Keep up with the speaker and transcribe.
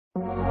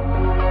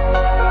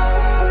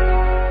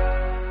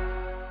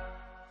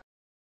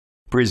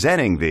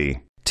Presenting the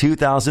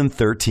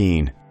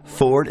 2013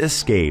 Ford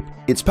Escape.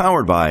 It's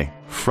powered by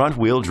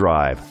front-wheel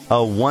drive, a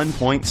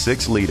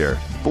 1.6-liter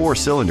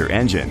four-cylinder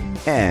engine,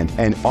 and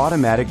an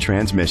automatic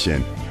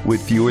transmission.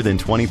 With fewer than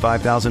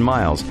 25,000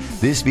 miles,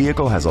 this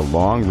vehicle has a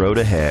long road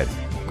ahead.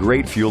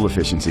 Great fuel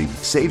efficiency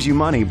saves you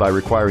money by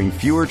requiring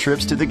fewer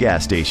trips to the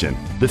gas station.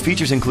 The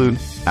features include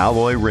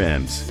alloy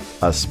rims,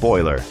 a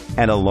spoiler,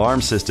 an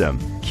alarm system,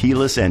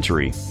 keyless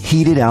entry,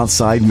 heated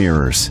outside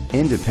mirrors,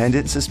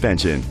 independent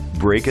suspension,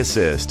 brake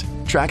assist,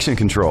 traction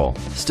control,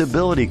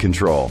 stability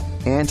control,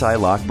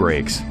 anti-lock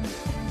brakes.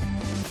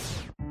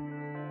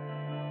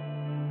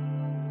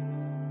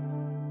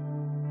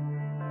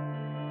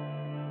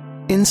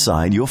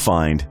 Inside you'll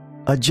find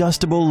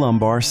adjustable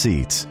lumbar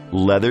seats,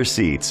 leather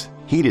seats,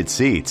 heated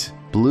seats,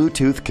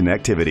 Bluetooth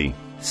connectivity,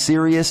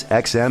 Sirius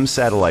XM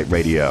satellite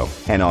radio,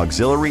 and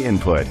auxiliary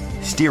input,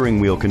 steering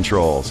wheel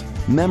controls,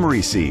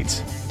 memory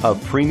seats, a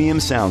premium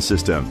sound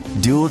system,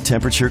 dual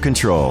temperature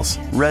controls.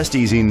 Rest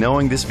easy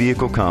knowing this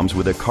vehicle comes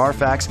with a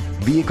Carfax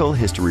Vehicle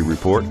History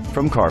Report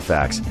from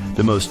Carfax,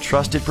 the most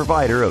trusted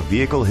provider of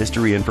vehicle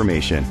history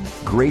information.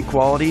 Great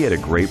quality at a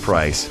great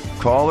price.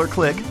 Call or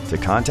click to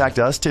contact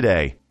us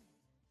today.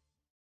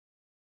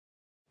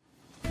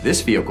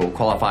 This vehicle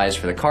qualifies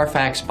for the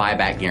Carfax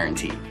Buyback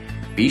Guarantee.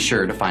 Be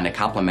sure to find a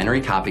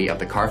complimentary copy of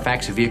the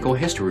Carfax Vehicle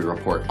History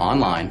Report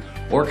online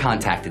or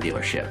contact the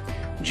dealership.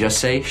 Just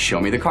say, "Show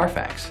me the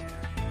Carfax."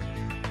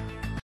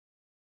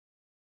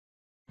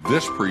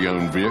 This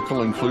pre-owned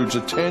vehicle includes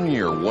a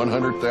 10-year,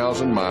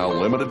 100,000-mile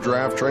limited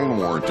drivetrain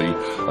warranty,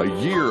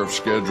 a year of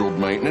scheduled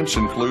maintenance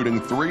including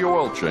 3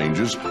 oil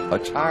changes, a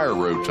tire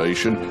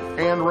rotation,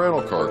 and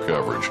rental car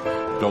coverage.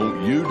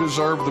 Don't you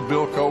deserve the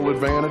Bill Cole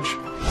advantage?